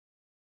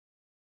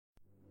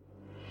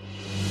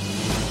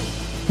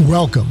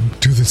Welcome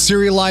to the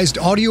serialized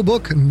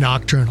audiobook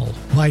Nocturnal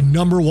by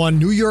 #1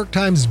 New York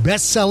Times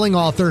best-selling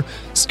author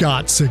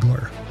Scott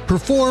Sigler,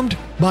 performed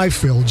by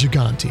Phil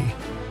Gigante.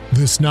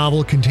 This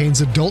novel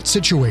contains adult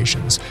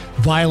situations,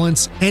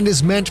 violence, and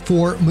is meant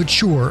for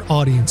mature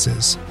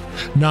audiences.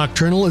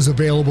 Nocturnal is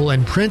available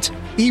in print,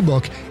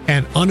 ebook,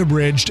 and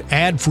unabridged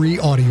ad-free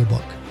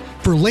audiobook.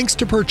 For links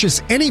to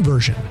purchase any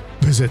version,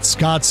 visit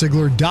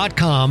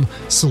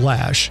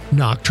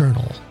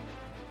scottsigler.com/nocturnal.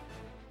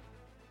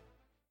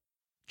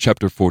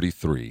 Chapter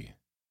 43.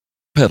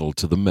 Pedal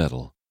to the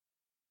Metal.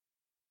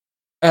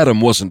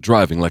 Adam wasn't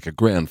driving like a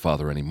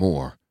grandfather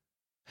anymore.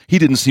 He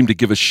didn't seem to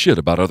give a shit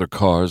about other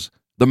cars,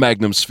 the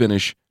Magnum's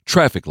finish,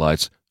 traffic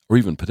lights, or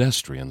even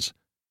pedestrians.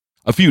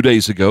 A few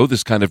days ago,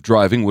 this kind of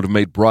driving would have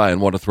made Brian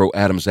want to throw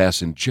Adam's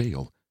ass in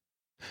jail.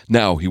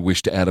 Now he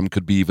wished Adam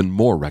could be even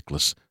more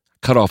reckless,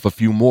 cut off a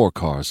few more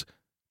cars,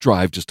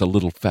 drive just a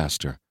little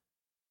faster.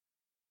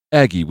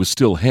 Aggie was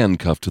still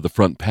handcuffed to the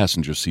front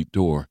passenger seat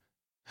door.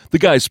 The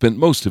guy spent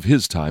most of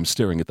his time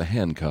staring at the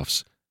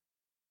handcuffs.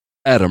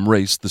 Adam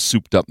raced the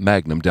souped-up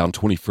Magnum down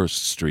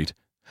 21st Street,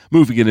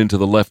 moving it into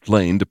the left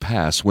lane to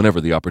pass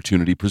whenever the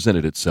opportunity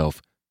presented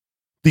itself.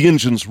 The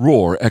engine's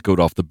roar echoed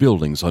off the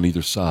buildings on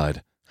either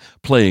side,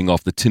 playing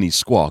off the tinny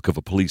squawk of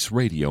a police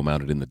radio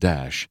mounted in the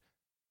dash.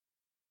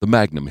 The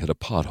Magnum hit a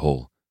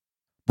pothole.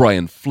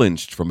 Brian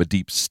flinched from a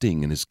deep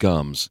sting in his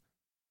gums.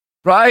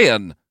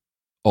 "Brian,"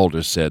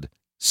 Alder said,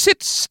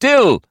 "sit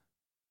still."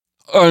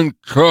 "I'm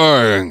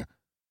trying,"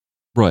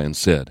 Brian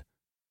said.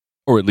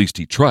 Or at least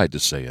he tried to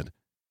say it.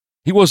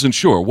 He wasn't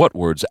sure what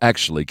words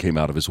actually came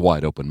out of his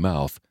wide-open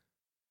mouth.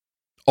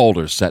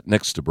 Alder sat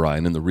next to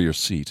Brian in the rear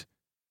seat.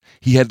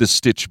 He had to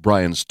stitch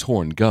Brian's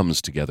torn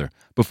gums together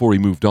before he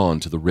moved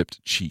on to the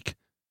ripped cheek.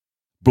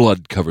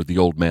 Blood covered the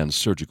old man's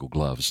surgical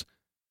gloves.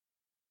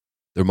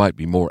 There might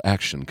be more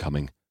action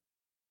coming.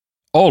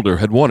 Alder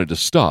had wanted to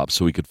stop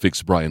so he could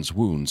fix Brian's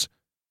wounds.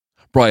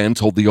 Brian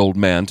told the old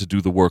man to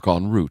do the work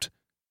en route.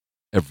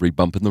 Every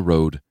bump in the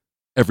road,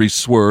 every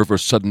swerve or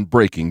sudden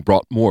braking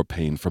brought more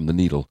pain from the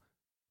needle,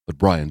 but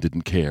Brian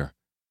didn't care.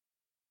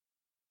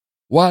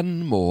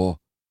 "One more,"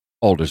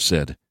 Alder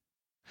said.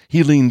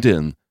 He leaned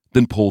in,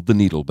 then pulled the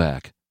needle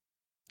back.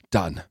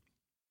 "Done.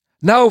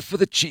 Now for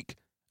the cheek.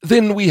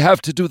 Then we have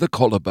to do the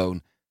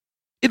collarbone.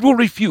 It will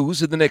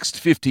refuse in the next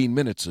 15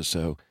 minutes or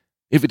so.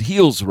 If it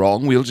heals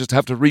wrong, we'll just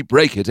have to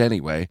re-break it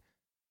anyway."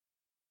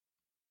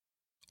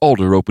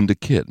 Alder opened a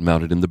kit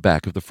mounted in the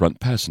back of the front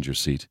passenger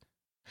seat.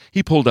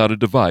 He pulled out a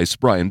device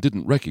Brian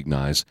didn't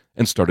recognize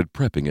and started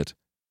prepping it.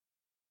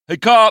 "Hey,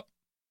 cop!"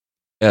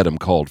 Adam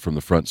called from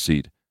the front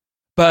seat.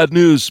 "Bad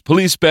news.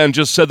 Police band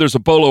just said there's a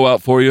bolo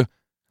out for you.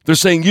 They're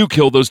saying you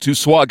killed those two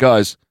SWAT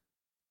guys."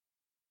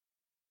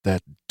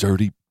 That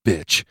dirty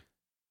bitch.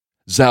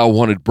 Zhao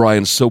wanted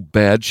Brian so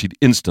bad she'd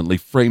instantly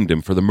framed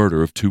him for the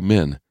murder of two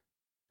men.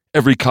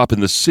 Every cop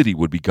in the city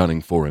would be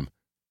gunning for him.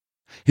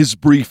 His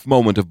brief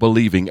moment of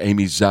believing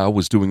Amy Zhao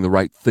was doing the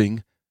right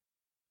thing.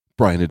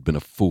 Brian had been a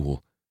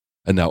fool,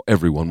 and now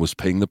everyone was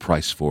paying the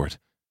price for it.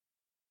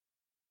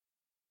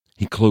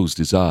 He closed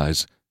his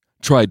eyes,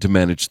 tried to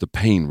manage the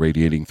pain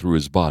radiating through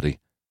his body.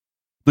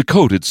 The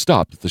coat had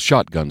stopped the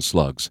shotgun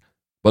slugs,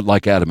 but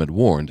like Adam had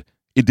warned,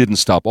 it didn't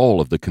stop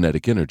all of the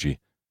kinetic energy.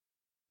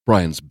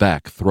 Brian's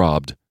back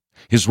throbbed.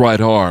 His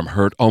right arm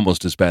hurt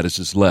almost as bad as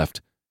his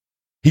left.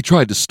 He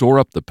tried to store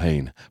up the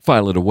pain,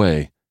 file it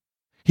away.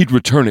 He'd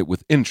return it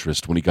with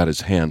interest when he got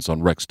his hands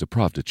on Rex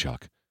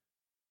Deprovdichuk.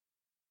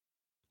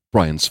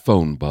 Brian's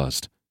phone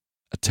buzzed.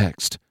 A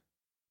text.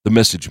 The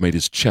message made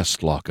his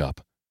chest lock up.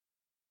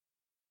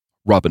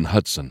 Robin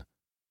Hudson.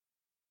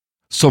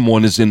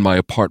 "Someone is in my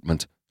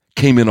apartment.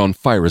 Came in on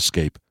fire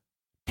escape.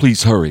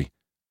 Please hurry."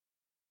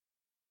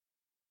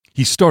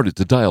 He started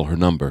to dial her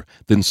number,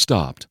 then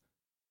stopped.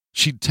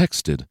 She'd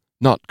texted,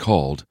 not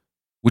called,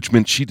 which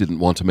meant she didn't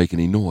want to make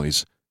any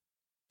noise.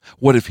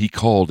 What if he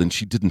called and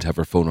she didn't have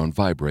her phone on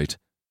vibrate?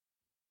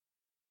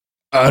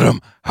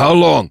 "Adam, how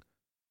long?"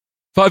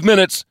 "5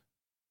 minutes,"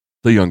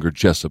 the younger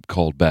Jessup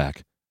called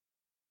back.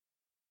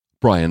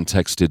 Brian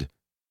texted,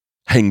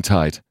 "Hang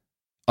tight.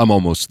 I'm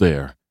almost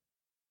there."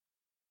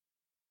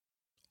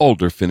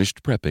 Alder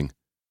finished prepping.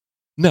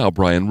 Now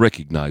Brian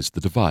recognized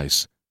the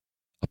device.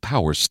 A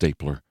power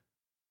stapler.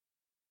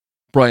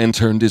 Brian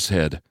turned his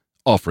head,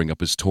 offering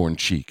up his torn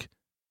cheek,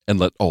 and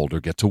let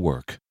Alder get to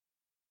work.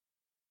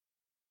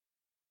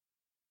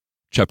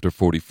 Chapter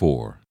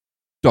 44.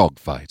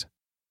 Dogfight.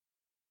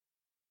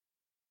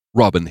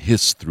 Robin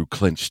hissed through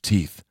clenched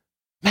teeth.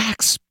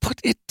 "Max,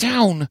 put it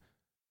down!"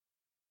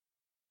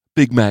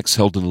 Big Max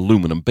held an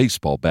aluminum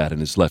baseball bat in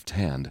his left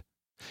hand.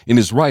 In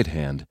his right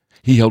hand,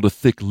 he held a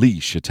thick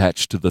leash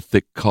attached to the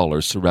thick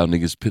collar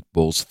surrounding his pit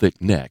bull's thick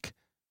neck.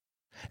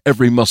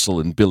 Every muscle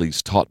in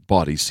Billy's taut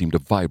body seemed to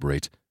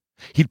vibrate.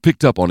 He'd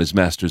picked up on his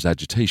master's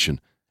agitation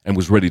and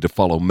was ready to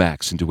follow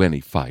Max into any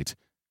fight.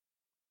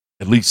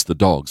 At least the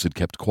dogs had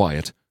kept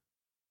quiet.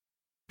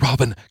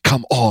 "Robin,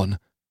 come on,"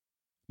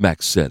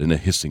 Max said in a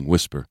hissing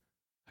whisper.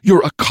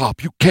 "You're a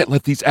cop. You can't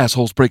let these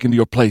assholes break into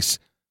your place."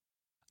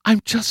 "I'm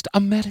just a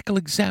medical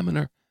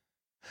examiner."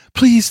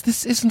 Please,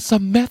 this isn't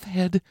some meth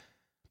head.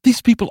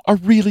 These people are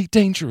really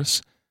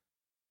dangerous.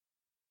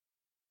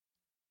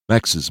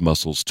 Max's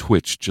muscles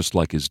twitched just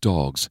like his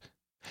dog's.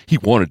 He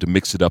wanted to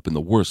mix it up in the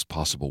worst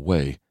possible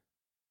way.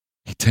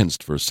 He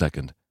tensed for a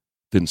second,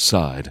 then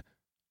sighed.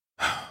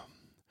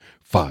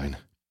 Fine.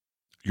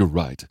 You're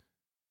right.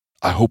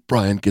 I hope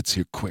Brian gets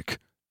here quick.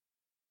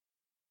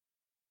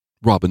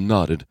 Robin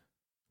nodded.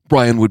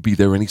 Brian would be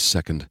there any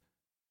second.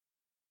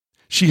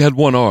 She had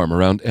one arm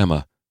around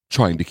Emma,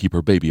 trying to keep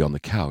her baby on the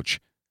couch.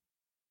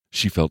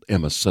 She felt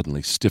Emma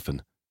suddenly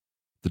stiffen.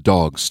 The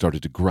dog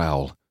started to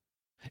growl.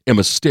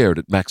 Emma stared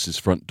at Max's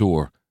front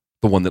door,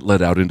 the one that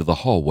led out into the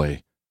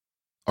hallway.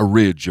 A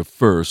ridge of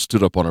fur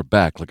stood up on her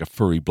back like a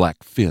furry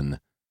black fin.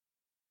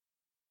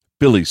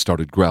 Billy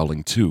started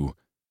growling too.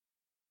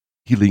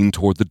 He leaned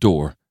toward the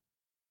door.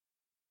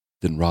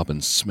 Then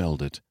Robin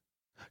smelled it,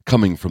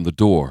 coming from the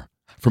door,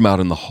 from out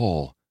in the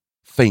hall,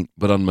 faint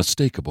but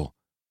unmistakable,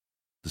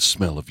 the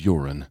smell of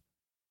urine.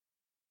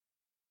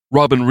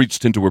 Robin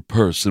reached into her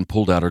purse and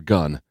pulled out her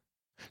gun.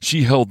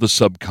 She held the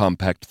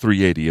subcompact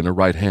 .380 in her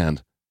right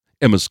hand,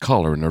 Emma's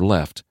collar in her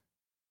left.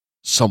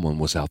 Someone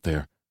was out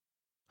there.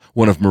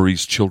 One of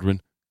Marie's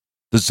children,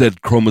 the Z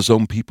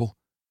chromosome people.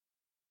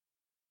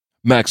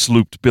 Max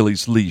looped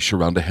Billy's leash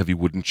around a heavy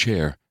wooden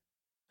chair.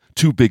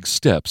 2 big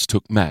steps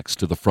took Max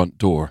to the front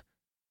door.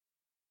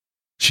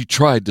 She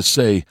tried to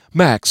say,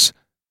 "Max,"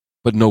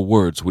 but no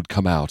words would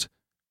come out.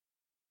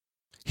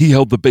 He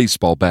held the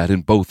baseball bat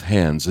in both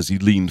hands as he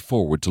leaned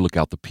forward to look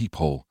out the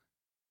peephole.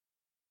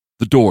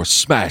 The door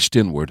smashed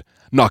inward,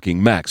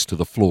 knocking Max to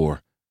the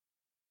floor.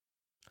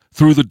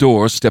 Through the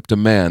door stepped a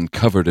man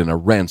covered in a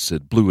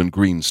rancid blue and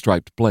green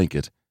striped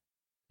blanket.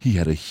 He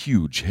had a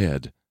huge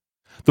head.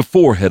 The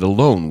forehead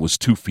alone was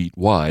 2 feet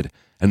wide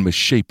and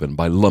misshapen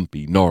by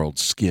lumpy, gnarled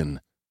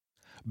skin.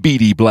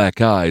 Beady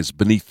black eyes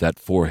beneath that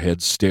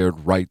forehead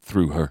stared right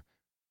through her.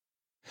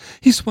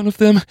 "He's one of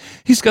them.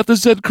 He's got the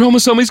Z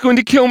chromosome. He's going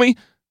to kill me."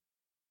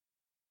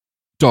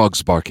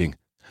 Dogs barking,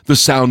 the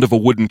sound of a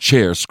wooden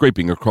chair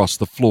scraping across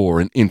the floor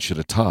an inch at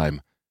a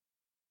time.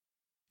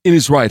 In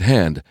his right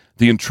hand,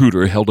 the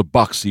intruder held a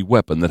boxy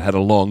weapon that had a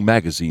long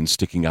magazine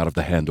sticking out of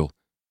the handle.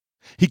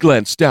 He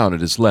glanced down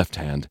at his left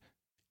hand.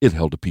 It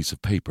held a piece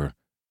of paper.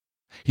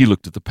 He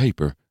looked at the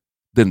paper,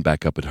 then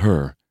back up at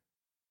her.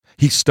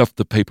 He stuffed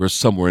the paper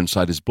somewhere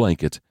inside his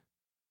blanket.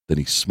 Then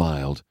he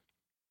smiled.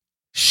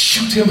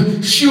 "Shoot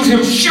him! Shoot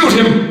him! Shoot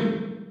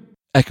him!"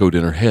 echoed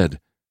in her head,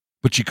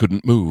 but she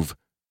couldn't move.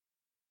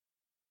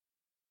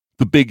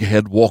 The big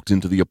head walked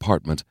into the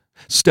apartment,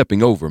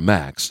 stepping over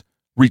Max,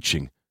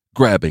 reaching,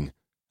 grabbing,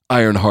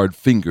 iron-hard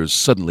fingers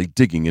suddenly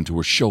digging into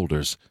her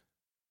shoulders.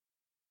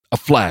 A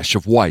flash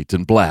of white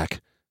and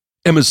black.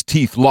 Emma's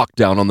teeth locked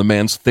down on the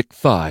man's thick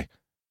thigh.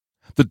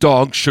 The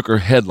dog shook her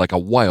head like a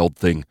wild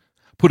thing,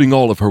 putting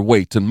all of her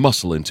weight and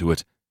muscle into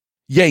it,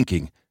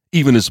 yanking,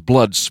 even as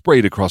blood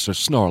sprayed across her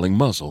snarling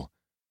muzzle.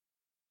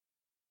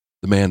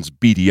 The man's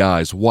beady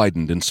eyes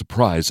widened in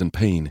surprise and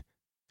pain.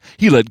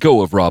 He let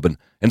go of Robin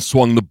and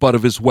swung the butt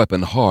of his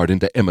weapon hard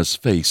into Emma's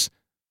face.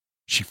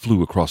 She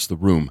flew across the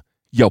room,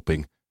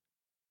 yelping.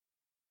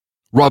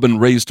 Robin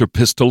raised her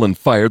pistol and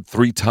fired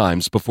 3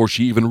 times before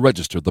she even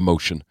registered the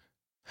motion.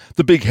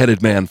 The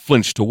big-headed man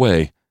flinched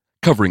away,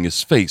 covering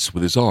his face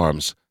with his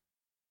arms.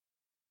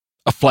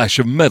 A flash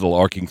of metal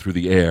arcing through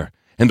the air,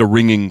 and a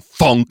ringing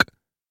thunk.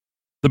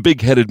 The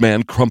big-headed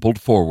man crumpled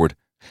forward,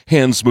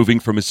 hands moving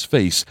from his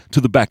face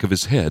to the back of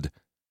his head.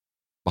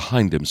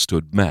 Behind him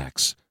stood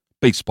Max,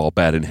 baseball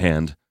bat in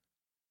hand.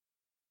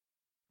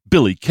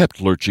 Billy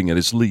kept lurching at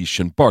his leash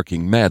and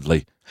barking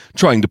madly,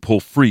 trying to pull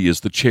free as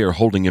the chair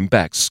holding him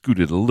back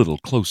scooted a little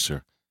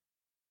closer.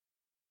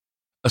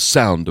 A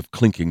sound of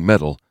clinking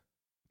metal,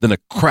 then a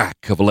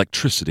crack of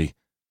electricity.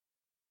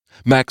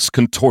 Max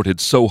contorted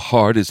so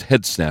hard his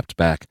head snapped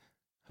back.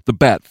 The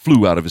bat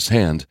flew out of his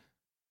hand.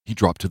 He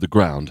dropped to the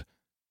ground.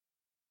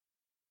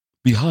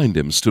 Behind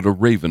him stood a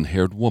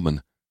raven-haired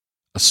woman,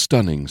 a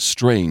stunning,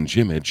 strange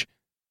image.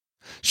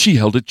 She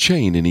held a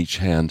chain in each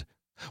hand,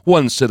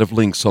 one set of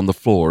links on the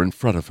floor in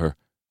front of her,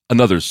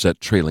 another set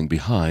trailing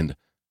behind.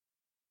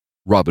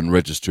 Robin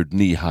registered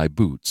knee-high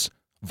boots,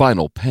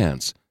 vinyl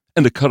pants,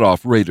 and a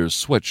cut-off Raiders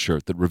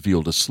sweatshirt that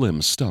revealed a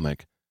slim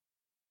stomach.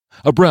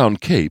 A brown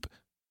cape.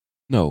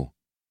 No,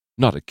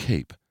 not a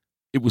cape.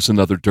 It was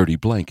another dirty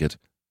blanket,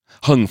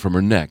 hung from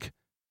her neck.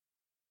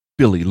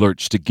 Billy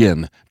lurched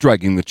again,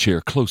 dragging the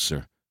chair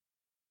closer.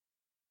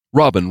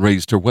 Robin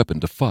raised her weapon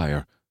to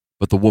fire,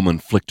 but the woman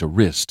flicked a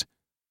wrist.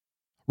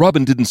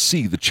 Robin didn't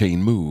see the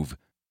chain move,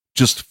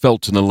 just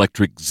felt an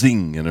electric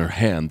zing in her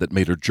hand that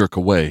made her jerk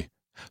away,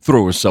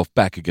 throw herself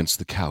back against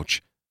the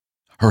couch.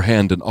 Her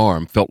hand and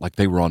arm felt like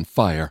they were on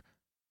fire.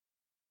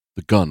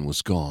 The gun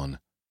was gone.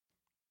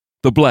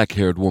 The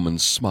black-haired woman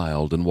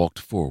smiled and walked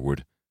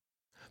forward.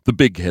 The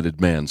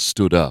big-headed man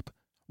stood up,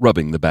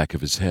 rubbing the back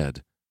of his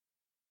head.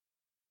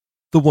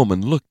 The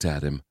woman looked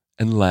at him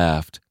and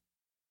laughed.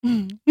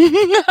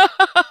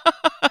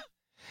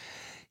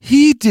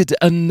 "He did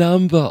a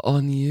number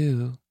on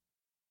you."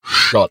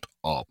 "Shut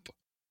up,"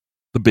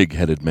 the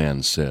big-headed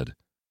man said.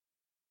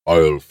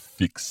 I'll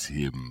fix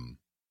him.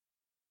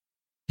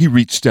 He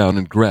reached down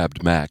and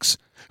grabbed Max,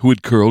 who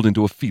had curled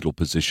into a fetal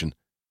position.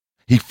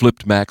 He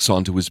flipped Max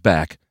onto his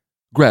back,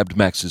 grabbed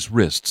Max's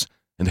wrists,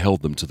 and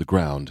held them to the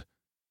ground.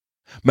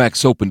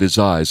 Max opened his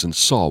eyes and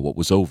saw what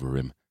was over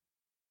him.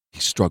 He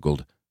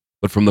struggled,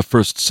 but from the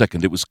first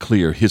second it was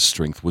clear his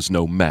strength was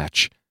no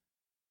match.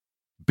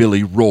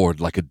 Billy roared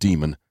like a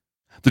demon.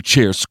 The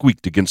chair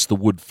squeaked against the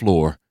wood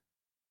floor.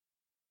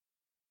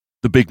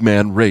 The big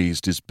man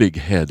raised his big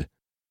head,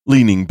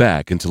 leaning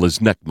back until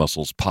his neck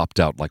muscles popped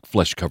out like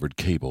flesh-covered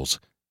cables.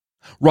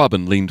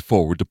 Robin leaned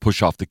forward to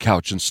push off the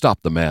couch and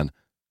stop the man,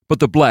 but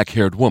the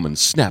black-haired woman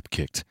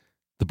snap-kicked.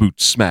 The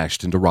boot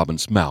smashed into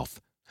Robin's mouth,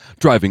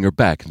 driving her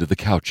back into the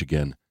couch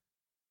again.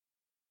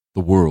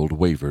 The world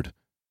wavered.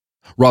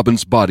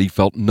 Robin's body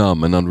felt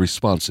numb and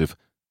unresponsive,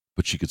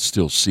 but she could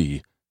still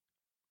see.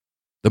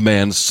 The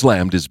man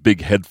slammed his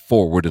big head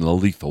forward in a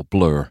lethal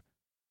blur.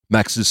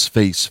 Max's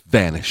face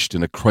vanished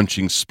in a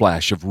crunching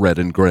splash of red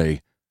and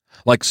gray,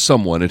 like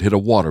someone had hit a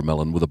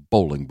watermelon with a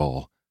bowling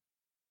ball.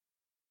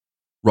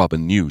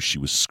 Robin knew she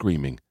was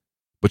screaming,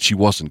 but she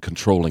wasn't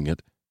controlling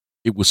it.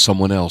 It was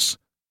someone else.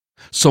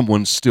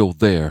 Someone still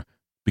there,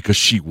 because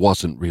she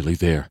wasn't really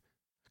there.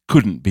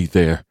 Couldn't be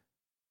there.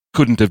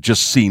 Couldn't have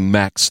just seen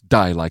Max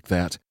die like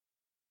that.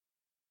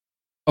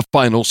 A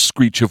final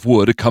screech of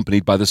wood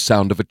accompanied by the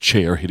sound of a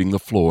chair hitting the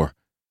floor.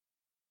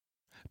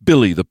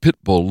 Billy the pit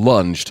bull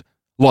lunged,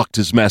 locked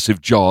his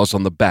massive jaws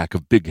on the back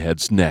of Big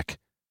Head's neck.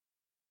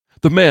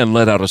 The man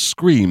let out a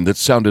scream that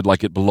sounded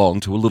like it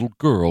belonged to a little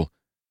girl.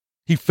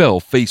 He fell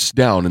face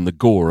down in the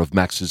gore of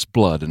Max's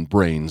blood and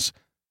brains,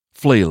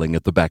 flailing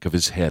at the back of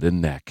his head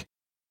and neck.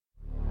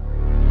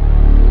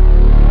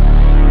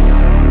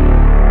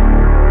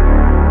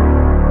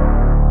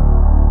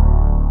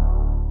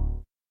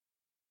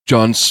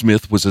 John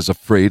Smith was as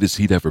afraid as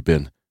he'd ever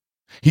been.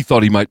 He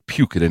thought he might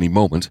puke at any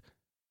moment.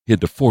 He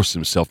had to force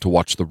himself to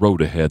watch the road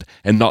ahead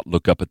and not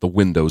look up at the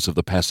windows of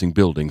the passing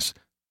buildings.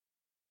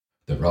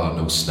 There are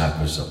no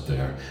snipers up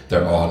there.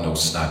 There are no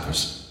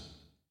snipers.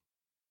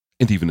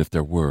 And even if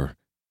there were,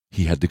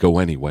 he had to go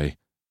anyway.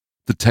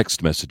 The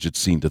text message had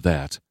seen to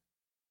that.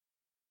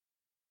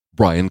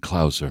 Brian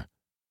Clouser.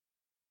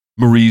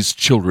 Marie's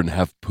children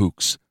have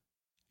pooks.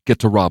 Get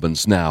to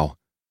Robin's now.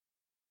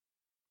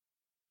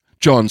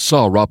 John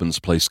saw Robin's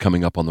place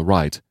coming up on the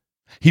right.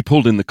 He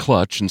pulled in the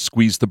clutch and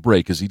squeezed the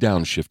brake as he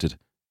downshifted.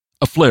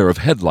 A flare of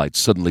headlights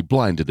suddenly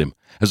blinded him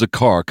as a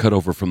car cut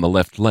over from the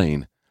left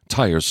lane,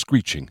 tires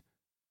screeching.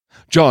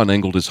 John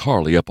angled his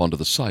Harley up onto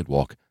the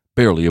sidewalk,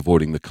 barely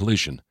avoiding the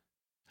collision.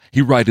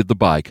 He righted the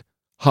bike,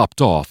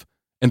 hopped off,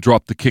 and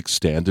dropped the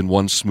kickstand in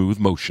one smooth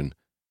motion.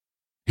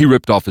 He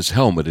ripped off his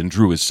helmet and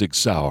drew his Sig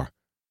Sauer.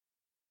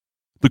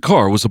 The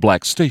car was a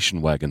black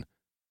station wagon.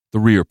 The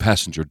rear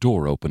passenger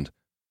door opened.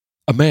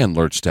 A man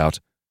lurched out,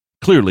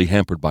 clearly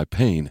hampered by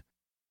pain.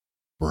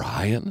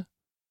 Brian?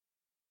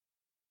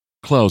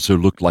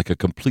 Clouser looked like a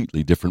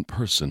completely different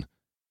person.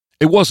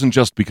 It wasn't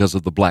just because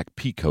of the black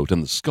peacoat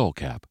and the skull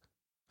cap.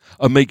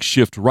 A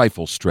makeshift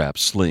rifle strap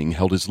sling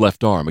held his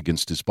left arm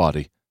against his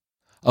body.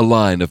 A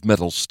line of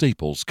metal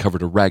staples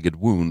covered a ragged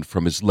wound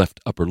from his left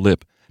upper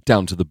lip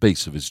down to the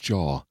base of his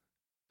jaw.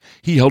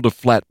 He held a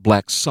flat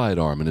black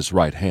sidearm in his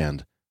right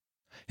hand.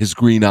 His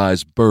green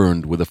eyes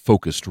burned with a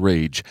focused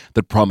rage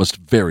that promised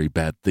very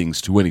bad things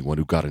to anyone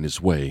who got in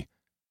his way.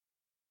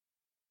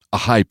 A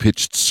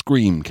high-pitched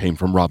scream came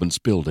from Robin's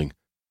building.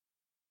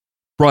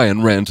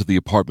 Brian ran to the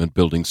apartment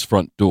building's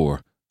front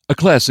door, a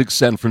classic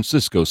San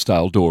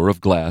Francisco-style door of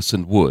glass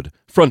and wood,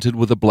 fronted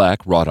with a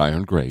black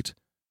wrought-iron grate.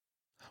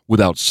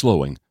 Without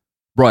slowing,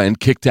 Brian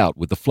kicked out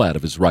with the flat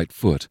of his right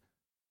foot.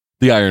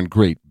 The iron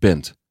grate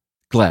bent,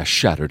 glass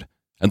shattered,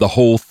 and the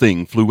whole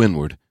thing flew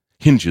inward,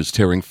 hinges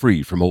tearing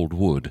free from old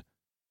wood.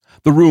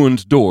 The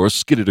ruined door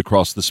skidded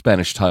across the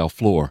Spanish tile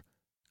floor,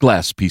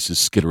 glass pieces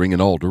skittering in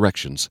all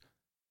directions.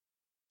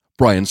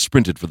 Brian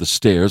sprinted for the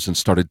stairs and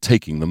started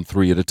taking them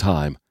 3 at a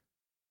time.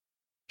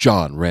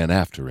 John ran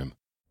after him.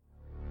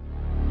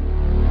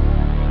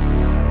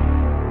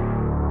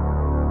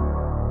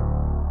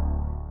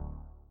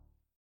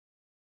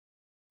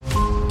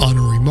 On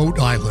a remote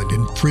island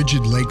in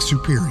frigid Lake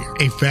Superior,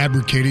 a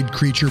fabricated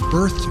creature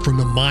birthed from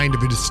the mind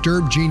of a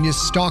disturbed genius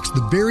stalks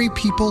the very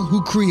people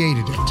who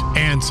created it.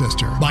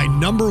 Ancestor, by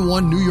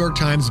 #1 New York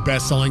Times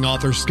bestselling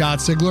author Scott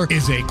Sigler,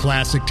 is a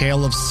classic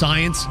tale of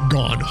science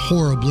gone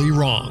horribly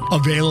wrong.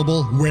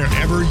 Available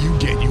wherever you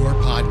get your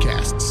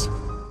podcasts.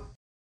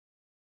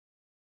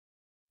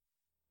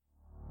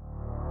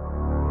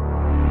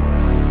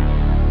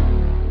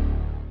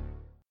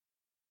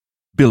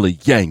 Billy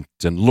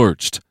yanked and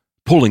lurched,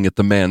 pulling at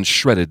the man's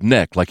shredded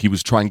neck like he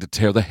was trying to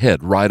tear the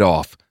head right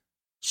off.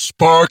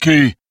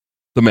 Sparky!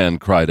 The man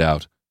cried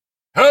out.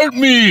 Help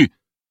me!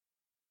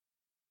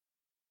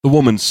 The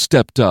woman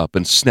stepped up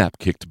and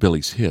snap-kicked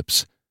Billy's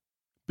hips.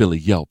 Billy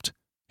yelped,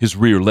 his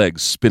rear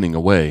legs spinning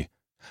away,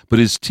 but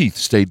his teeth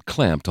stayed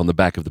clamped on the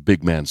back of the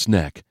big man's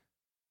neck.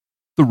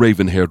 The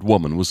raven-haired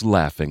woman was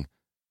laughing.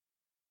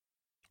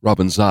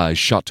 Robin's eyes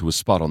shot to a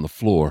spot on the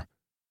floor.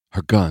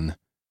 Her gun.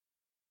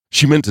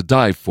 She meant to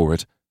dive for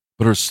it,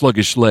 but her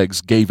sluggish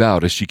legs gave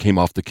out as she came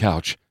off the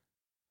couch.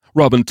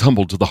 Robin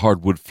tumbled to the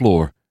hardwood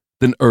floor,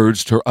 then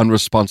urged her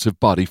unresponsive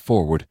body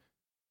forward.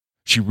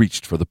 She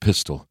reached for the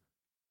pistol.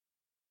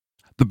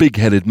 The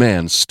big-headed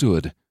man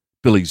stood,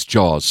 Billy's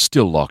jaws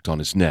still locked on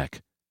his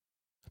neck.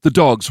 The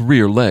dog's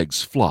rear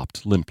legs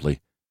flopped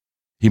limply.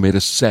 He made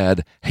a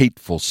sad,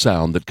 hateful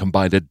sound that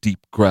combined a deep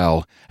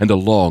growl and a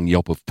long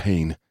yelp of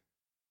pain.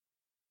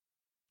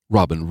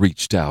 Robin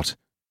reached out.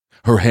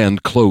 Her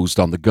hand closed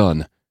on the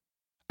gun.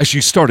 As she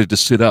started to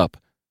sit up,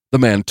 the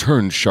man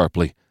turned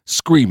sharply,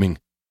 screaming,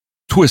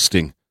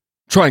 twisting,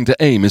 trying to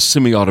aim his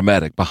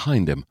semi-automatic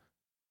behind him.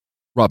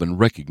 Robin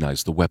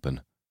recognized the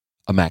weapon,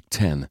 a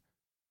MAC-10.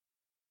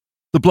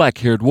 The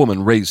black-haired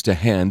woman raised a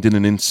hand in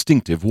an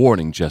instinctive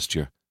warning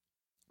gesture.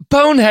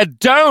 "Bonehead,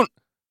 don't!"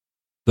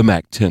 The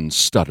MAC-10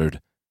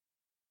 stuttered.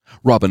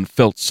 Robin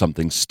felt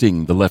something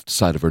sting the left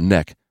side of her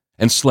neck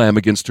and slam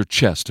against her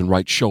chest and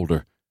right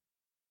shoulder.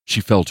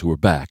 She fell to her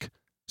back,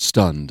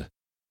 stunned.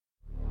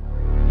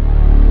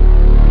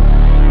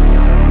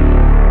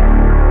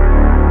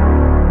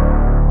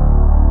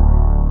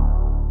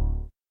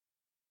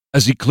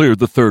 As he cleared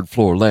the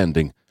third-floor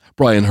landing,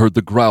 Brian heard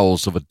the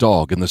growls of a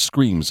dog and the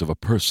screams of a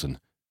person.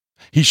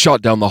 He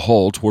shot down the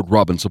hall toward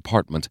Robin's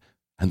apartment,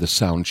 and the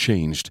sound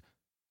changed.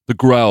 The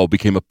growl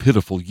became a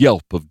pitiful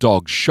yelp of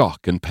dog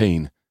shock and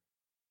pain.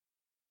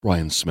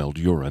 Brian smelled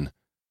urine.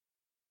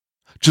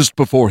 Just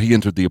before he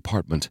entered the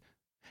apartment,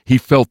 he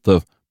felt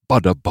the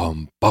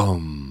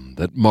bada-bum-bum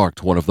that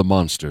marked one of the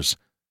monsters.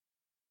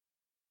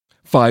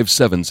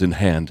 5.7s in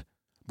hand,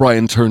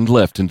 Brian turned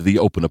left into the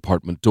open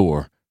apartment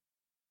door.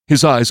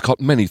 His eyes caught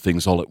many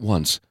things all at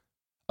once.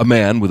 A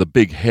man with a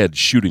big head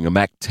shooting a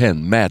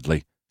MAC-10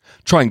 madly,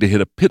 trying to hit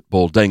a pit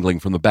bull dangling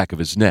from the back of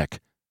his neck.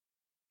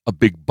 A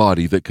big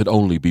body that could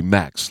only be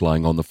Mac's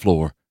lying on the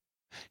floor,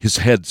 his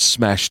head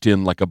smashed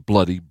in like a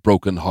bloody,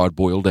 broken,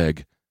 hard-boiled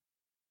egg.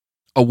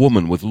 A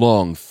woman with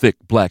long, thick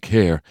black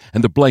hair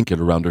and a blanket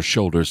around her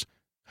shoulders,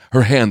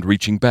 her hand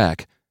reaching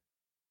back.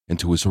 And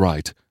to his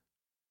right,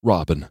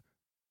 Robin.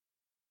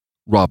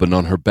 Robin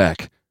on her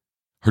back,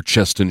 her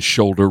chest and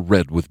shoulder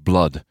red with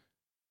blood.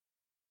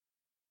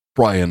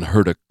 Brian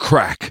heard a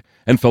crack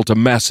and felt a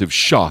massive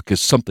shock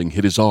as something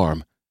hit his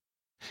arm.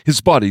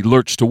 His body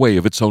lurched away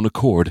of its own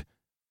accord.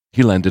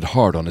 He landed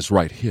hard on his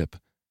right hip.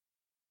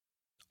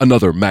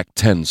 Another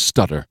MAC-10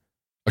 stutter,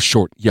 a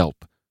short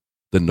yelp,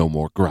 then no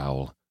more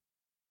growl.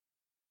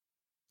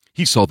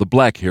 He saw the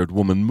black-haired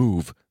woman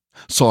move,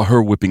 saw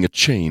her whipping a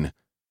chain.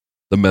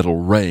 The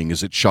metal rang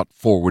as it shot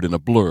forward in a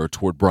blur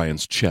toward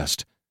Brian's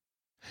chest.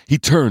 He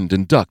turned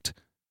and ducked.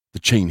 The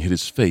chain hit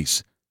his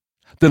face.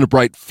 Then a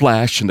bright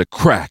flash and a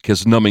crack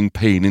as numbing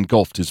pain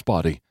engulfed his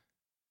body.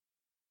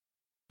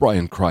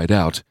 Brian cried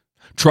out,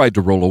 tried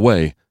to roll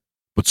away,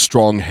 but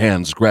strong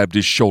hands grabbed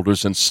his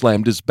shoulders and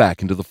slammed his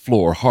back into the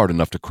floor hard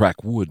enough to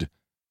crack wood.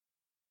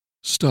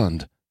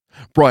 Stunned,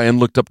 Brian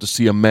looked up to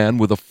see a man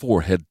with a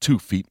forehead 2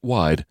 feet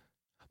wide,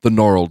 the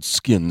gnarled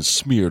skin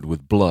smeared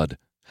with blood,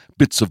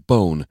 bits of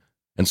bone,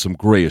 and some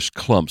grayish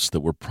clumps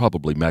that were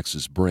probably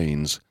Max's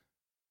brains.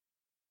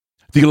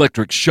 The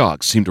electric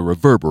shock seemed to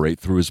reverberate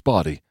through his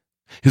body.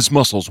 His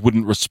muscles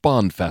wouldn't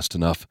respond fast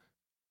enough.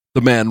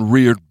 The man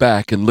reared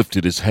back and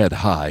lifted his head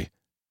high.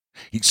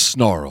 He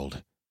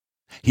snarled.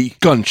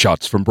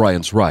 Gunshots from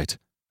Brian's right,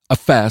 a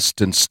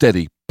fast and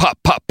steady pop,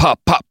 pop,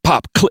 pop, pop,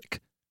 pop, click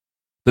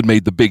that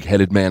made the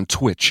big-headed man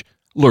twitch,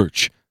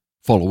 lurch,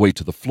 fall away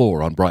to the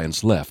floor on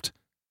Brian's left.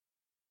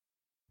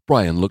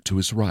 Brian looked to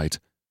his right.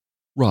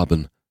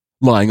 Robin,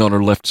 lying on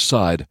her left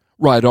side,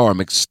 right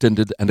arm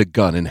extended and a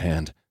gun in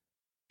hand.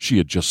 She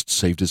had just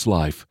saved his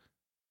life.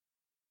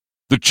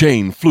 The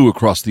chain flew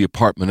across the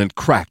apartment and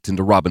cracked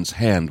into Robin's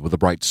hand with a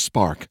bright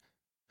spark.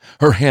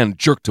 Her hand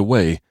jerked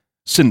away,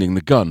 sending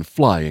the gun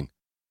flying.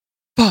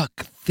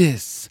 "Fuck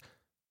this,"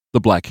 the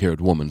black-haired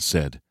woman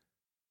said.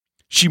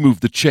 She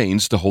moved the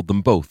chains to hold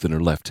them both in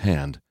her left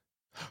hand.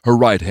 Her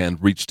right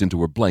hand reached into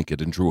her blanket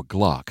and drew a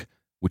Glock,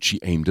 which she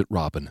aimed at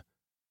Robin.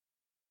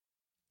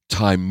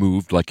 Time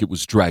moved like it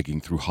was dragging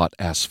through hot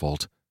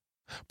asphalt.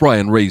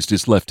 Brian raised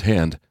his left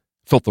hand,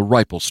 felt the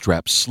rifle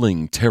strap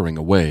sling tearing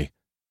away,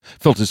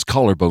 felt his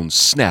collarbone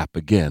snap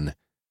again.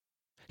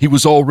 He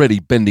was already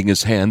bending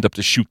his hand up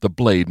to shoot the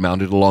blade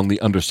mounted along the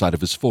underside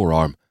of his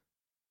forearm,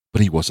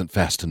 but he wasn't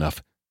fast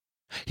enough.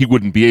 He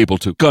wouldn't be able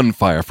to.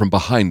 Gunfire from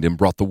behind him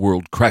brought the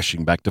world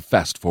crashing back to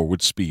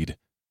fast-forward speed.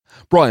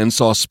 Brian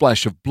saw a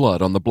splash of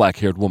blood on the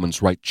black-haired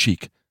woman's right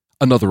cheek,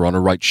 another on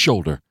her right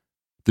shoulder.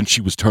 Then she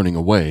was turning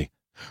away,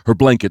 her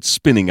blanket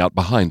spinning out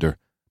behind her,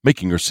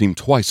 making her seem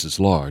twice as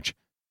large.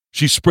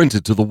 She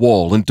sprinted to the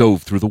wall and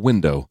dove through the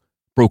window,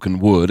 broken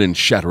wood and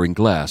shattering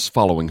glass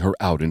following her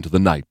out into the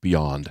night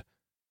beyond.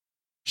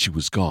 She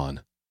was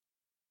gone.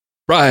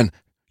 "Brian,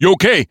 you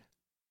okay?"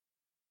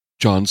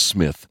 John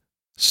Smith,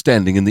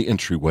 standing in the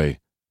entryway,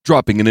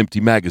 dropping an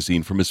empty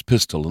magazine from his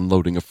pistol and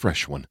loading a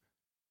fresh one.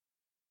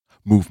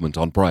 Movement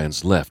on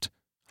Brian's left.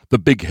 The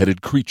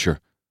big-headed creature,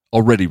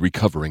 already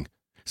recovering,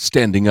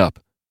 standing up,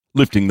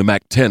 lifting the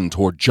MAC-10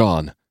 toward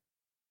John.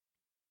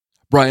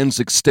 Brian's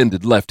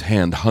extended left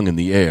hand hung in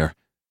the air.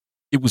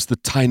 It was the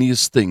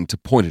tiniest thing to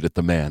point it at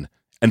the man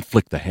and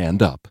flick the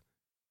hand up.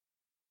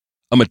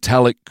 A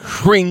metallic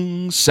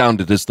cring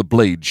sounded as the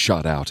blade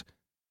shot out.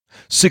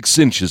 6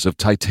 inches of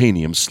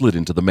titanium slid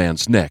into the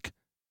man's neck,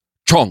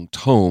 chonked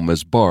home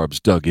as barbs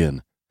dug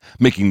in,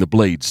 making the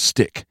blade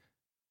stick.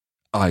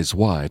 Eyes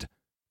wide,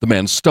 the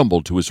man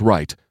stumbled to his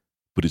right,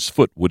 but his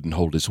foot wouldn't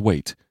hold his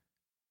weight.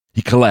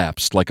 He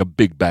collapsed like a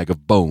big bag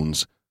of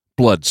bones,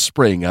 blood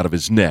spraying out of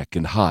his neck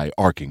in high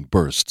arcing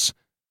bursts.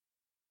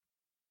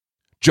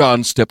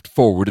 John stepped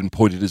forward and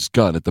pointed his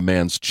gun at the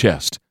man's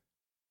chest.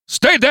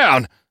 "Stay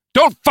down!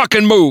 Don't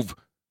fucking move!"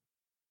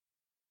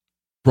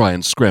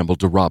 Brian scrambled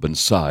to Robin's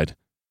side.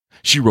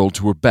 She rolled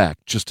to her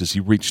back just as he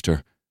reached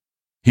her.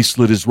 He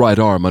slid his right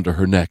arm under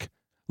her neck,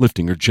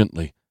 lifting her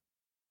gently.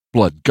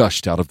 Blood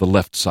gushed out of the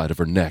left side of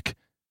her neck.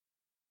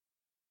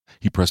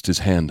 He pressed his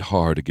hand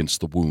hard against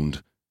the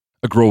wound.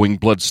 A growing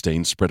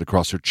bloodstain spread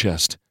across her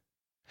chest.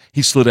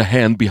 He slid a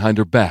hand behind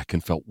her back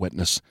and felt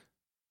wetness.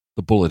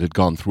 The bullet had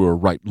gone through her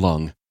right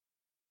lung.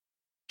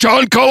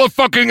 "John, call a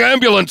fucking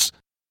ambulance!"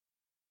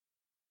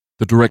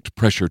 The direct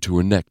pressure to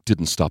her neck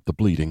didn't stop the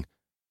bleeding.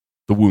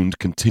 The wound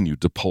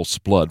continued to pulse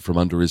blood from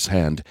under his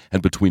hand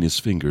and between his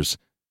fingers.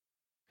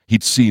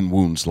 He'd seen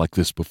wounds like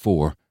this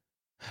before.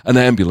 An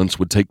ambulance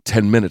would take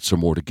 10 minutes or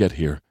more to get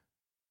here.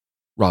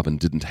 Robin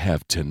didn't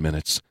have 10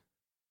 minutes.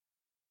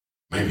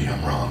 Maybe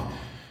I'm wrong.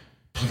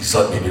 Please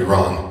let me be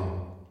wrong.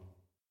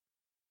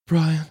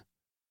 "Brian,"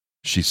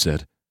 she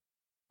said,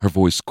 her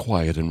voice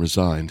quiet and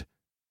resigned.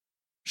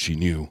 She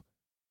knew.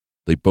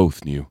 They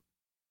both knew.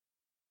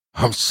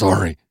 I'm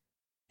sorry,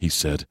 he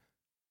said.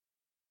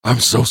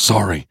 I'm so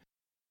sorry.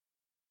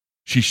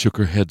 She shook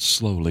her head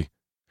slowly,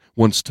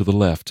 once to the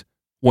left,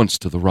 once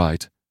to the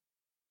right.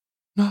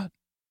 "Not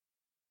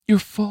your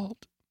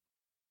fault.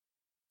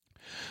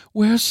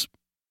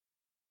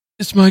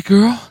 Is my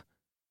girl?"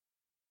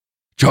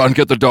 John,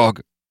 get the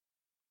dog.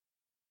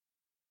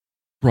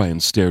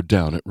 Brian stared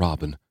down at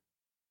Robin.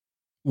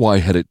 Why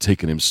had it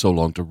taken him so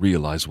long to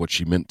realize what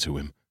she meant to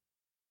him?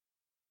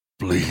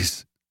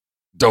 Please,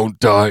 don't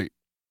die.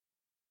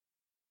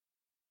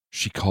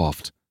 She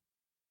coughed.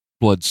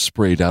 Blood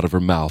sprayed out of her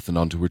mouth and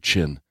onto her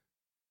chin.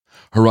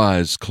 Her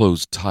eyes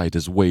closed tight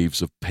as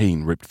waves of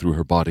pain ripped through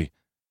her body.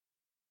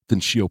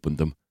 Then she opened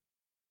them.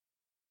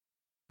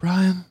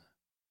 "Brian,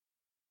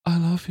 I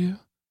love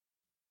you."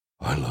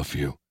 I love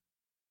you,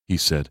 he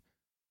said.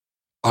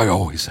 I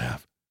always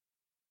have.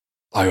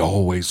 I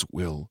always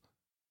will.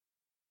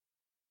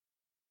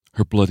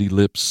 Her bloody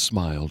lips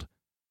smiled.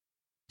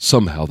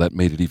 Somehow that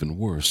made it even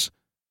worse.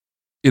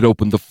 It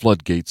opened the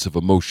floodgates of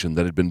emotion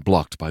that had been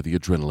blocked by the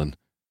adrenaline.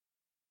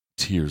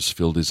 Tears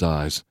filled his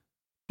eyes,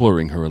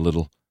 blurring her a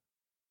little.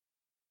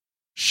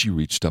 She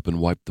reached up and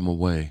wiped them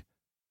away.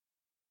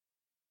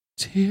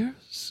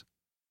 "Tears?"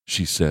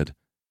 she said.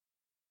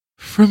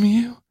 "From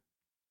you?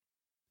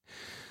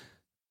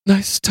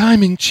 Nice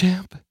timing,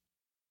 champ.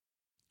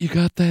 You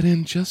got that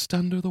in just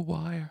under the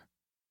wire."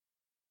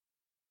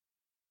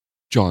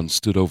 John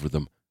stood over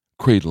them,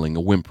 cradling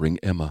a whimpering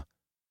Emma.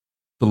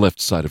 The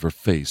left side of her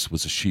face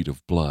was a sheet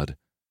of blood.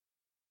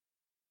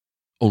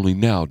 Only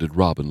now did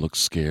Robin look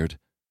scared.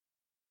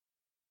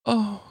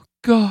 "Oh,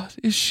 God,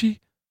 is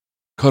she—"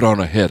 Cut on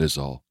her head is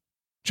all,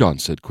 John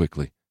said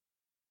quickly.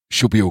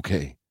 She'll be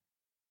okay.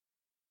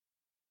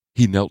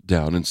 He knelt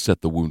down and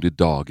set the wounded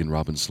dog in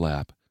Robin's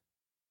lap.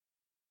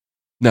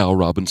 Now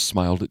Robin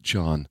smiled at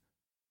John.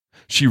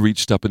 She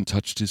reached up and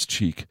touched his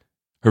cheek,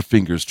 her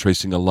fingers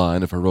tracing a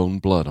line of her own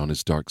blood on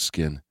his dark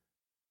skin.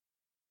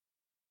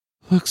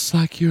 "Looks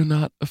like you're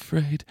not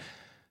afraid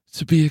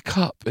to be a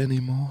cop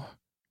anymore."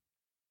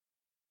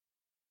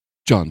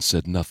 John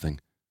said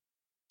nothing.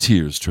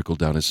 Tears trickled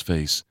down his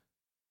face.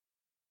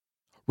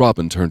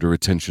 Robin turned her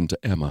attention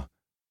to Emma.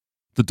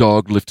 The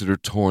dog lifted her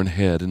torn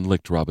head and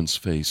licked Robin's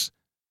face.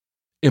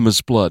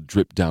 Emma's blood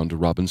dripped down to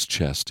Robin's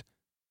chest,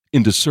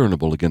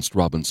 indiscernible against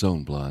Robin's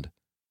own blood.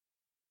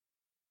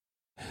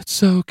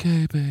 "It's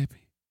okay,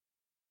 baby,"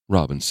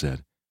 Robin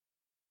said.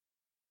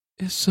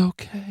 "It's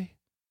okay."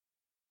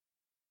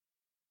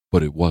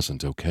 But it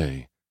wasn't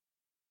okay.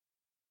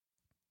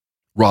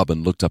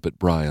 Robin looked up at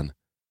Brian,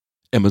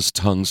 Emma's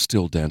tongue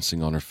still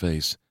dancing on her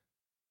face.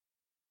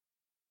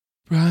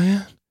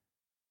 "Brian,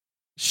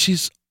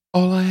 she's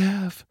all I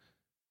have.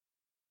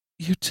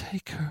 You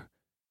take her.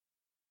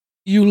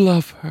 You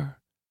love her."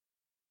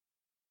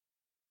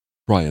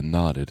 Brian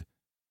nodded.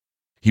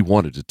 He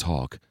wanted to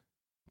talk,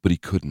 but he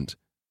couldn't.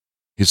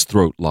 His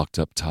throat locked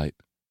up tight.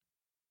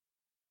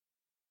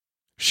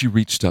 She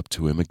reached up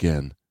to him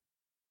again,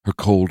 her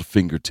cold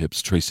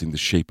fingertips tracing the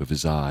shape of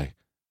his eye.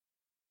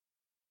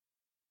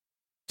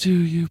 "Do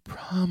you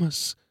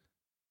promise?"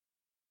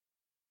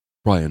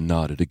 Brian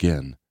nodded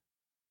again.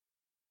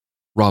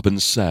 Robin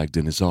sagged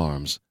in his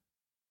arms.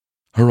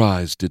 Her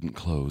eyes didn't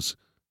close,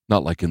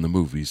 not like in the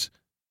movies,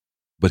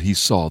 but he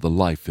saw the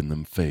life in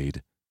them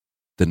fade,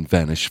 then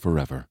vanish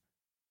forever.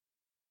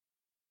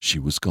 She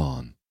was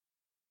gone.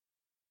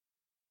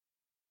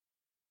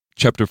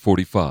 Chapter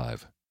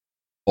 45.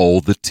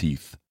 All the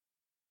Teeth.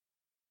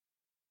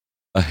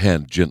 A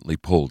hand gently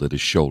pulled at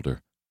his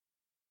shoulder.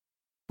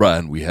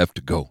 "Brian, we have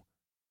to go."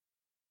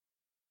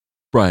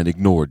 Brian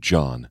ignored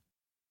John.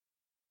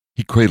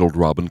 He cradled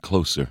Robin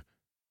closer.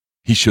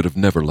 He should have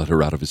never let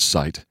her out of his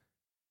sight.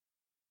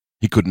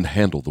 He couldn't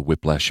handle the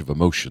whiplash of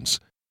emotions.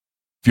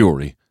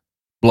 Fury,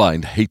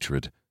 blind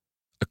hatred,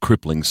 a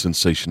crippling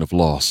sensation of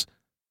loss,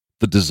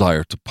 the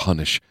desire to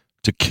punish,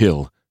 to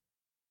kill.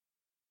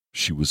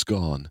 She was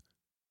gone.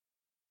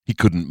 He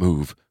couldn't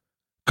move,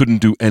 couldn't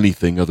do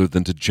anything other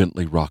than to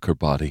gently rock her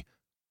body.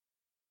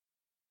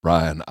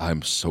 "Brian,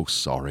 I'm so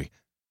sorry,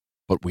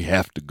 but we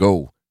have to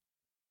go.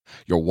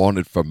 You're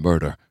wanted for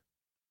murder.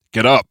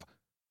 Get up!"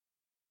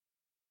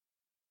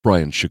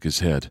 Brian shook his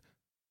head.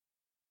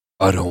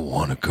 "I don't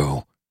want to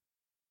go.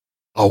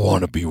 I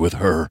want to be with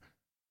her."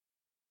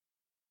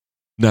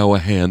 Now a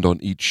hand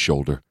on each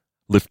shoulder,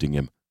 lifting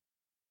him.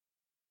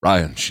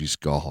 "Brian, she's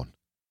gone.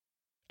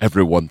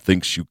 Everyone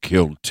thinks you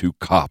killed 2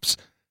 cops.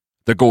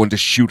 They're going to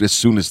shoot as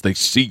soon as they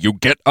see you.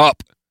 Get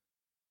up!"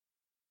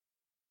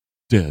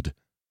 Dead.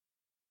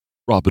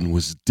 Robin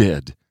was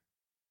dead.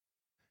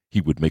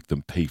 He would make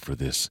them pay for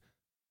this.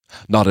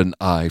 Not an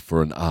eye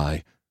for an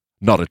eye,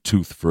 not a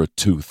tooth for a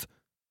tooth.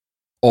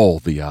 All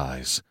the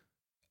eyes,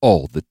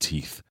 all the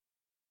teeth.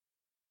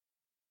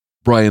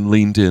 Brian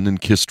leaned in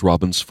and kissed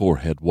Robin's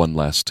forehead one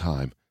last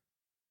time.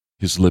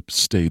 His lips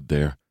stayed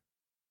there.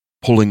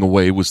 Pulling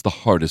away was the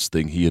hardest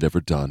thing he had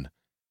ever done.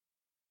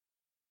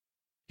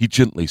 He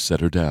gently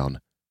set her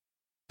down.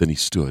 Then he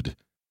stood.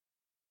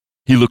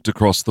 He looked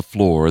across the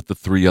floor at the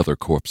 3 other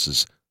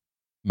corpses.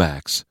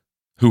 Max,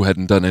 who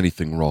hadn't done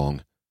anything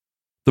wrong,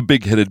 the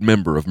big-headed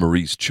member of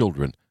Marie's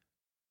children,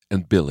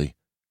 and Billy,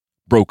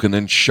 broken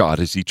and shot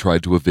as he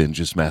tried to avenge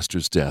his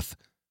master's death.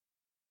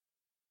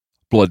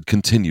 Blood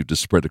continued to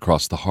spread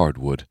across the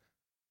hardwood.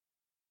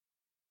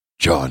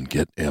 "John,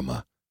 get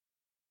Emma."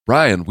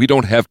 "Brian, we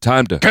don't have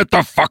time to—" "Get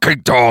the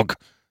fucking dog!"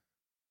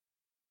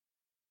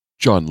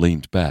 John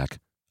leaned back,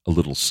 a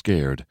little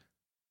scared.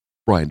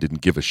 Brian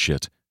didn't give a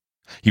shit.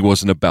 He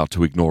wasn't about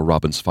to ignore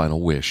Robin's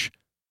final wish.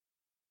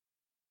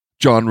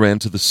 John ran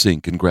to the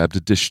sink and grabbed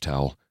a dish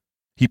towel.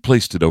 He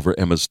placed it over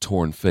Emma's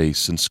torn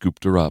face and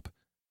scooped her up.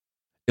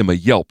 Emma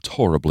yelped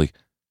horribly,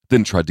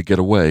 then tried to get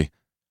away,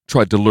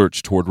 tried to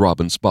lurch toward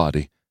Robin's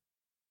body.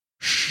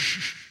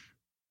 "Shh,"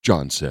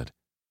 John said.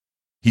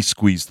 He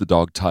squeezed the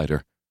dog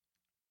tighter.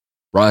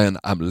 "Brian,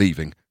 I'm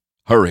leaving.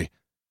 Hurry."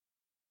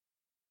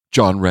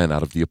 John ran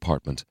out of the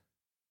apartment.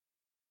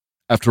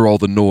 After all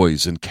the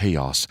noise and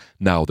chaos,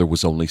 now there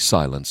was only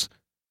silence.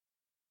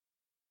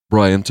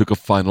 Brian took a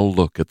final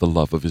look at the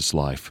love of his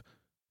life.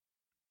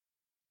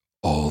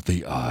 "All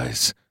the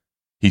eyes,"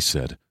 he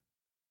said.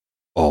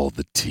 "All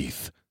the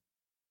teeth."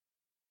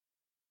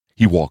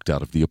 He walked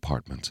out of the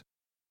apartment.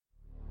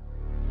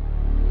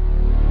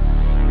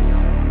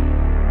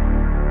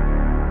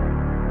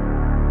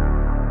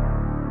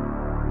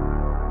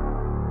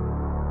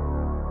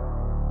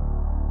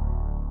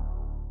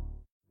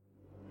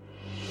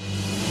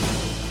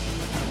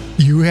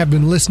 You have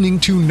been listening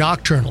to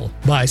Nocturnal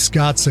by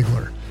Scott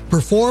Sigler,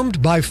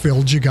 performed by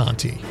Phil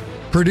Gigante,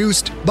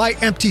 produced by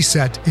Empty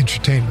Set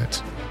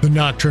Entertainment. The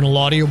Nocturnal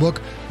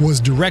audiobook was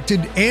directed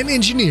and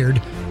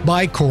engineered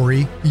by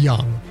Corey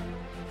Young.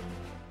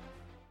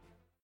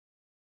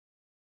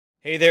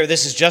 Hey there,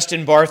 this is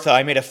Justin Bartha.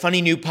 I made a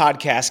funny new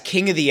podcast,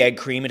 King of the Egg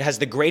Cream. It has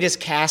the greatest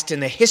cast in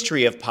the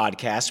history of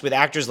podcasts with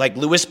actors like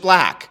Louis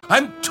Black,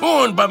 I'm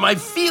torn by my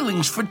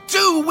feelings for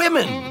 2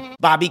 women.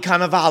 Bobby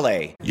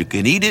Cannavale, You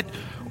can eat it,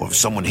 or if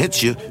someone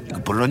hits you, you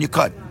can put it on your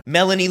cut.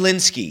 Melanie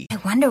Linsky, I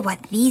wonder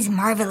what these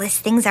marvelous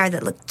things are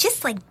that look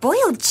just like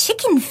boiled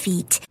chicken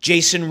feet.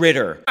 Jason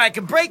Ritter, I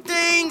can break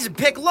things and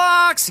pick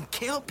locks and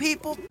kill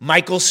people.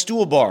 Michael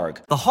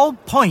Stuhlbarg, The whole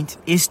point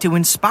is to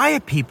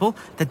inspire people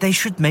that they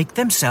should make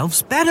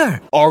themselves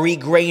better. Ari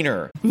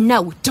Grainer,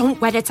 No,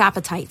 don't whet its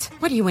appetite.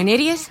 What are you, an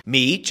idiot?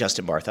 me,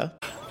 Justin Bartha,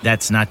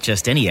 That's not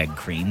just any egg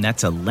cream,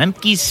 that's a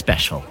Lemke's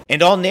special.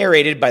 and all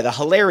narrated by the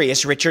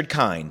hilarious Richard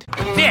Kind.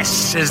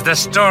 This is the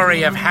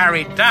story of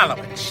Harry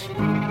Dalowitz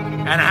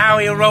and how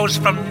he rose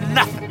from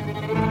nothing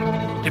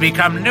to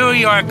become New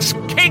York's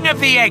King of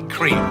the Egg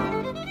Cream.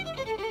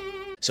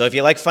 So if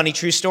you like funny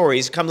true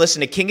stories, come listen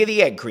to King of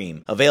the Egg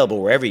Cream,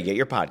 available wherever you get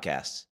your podcasts.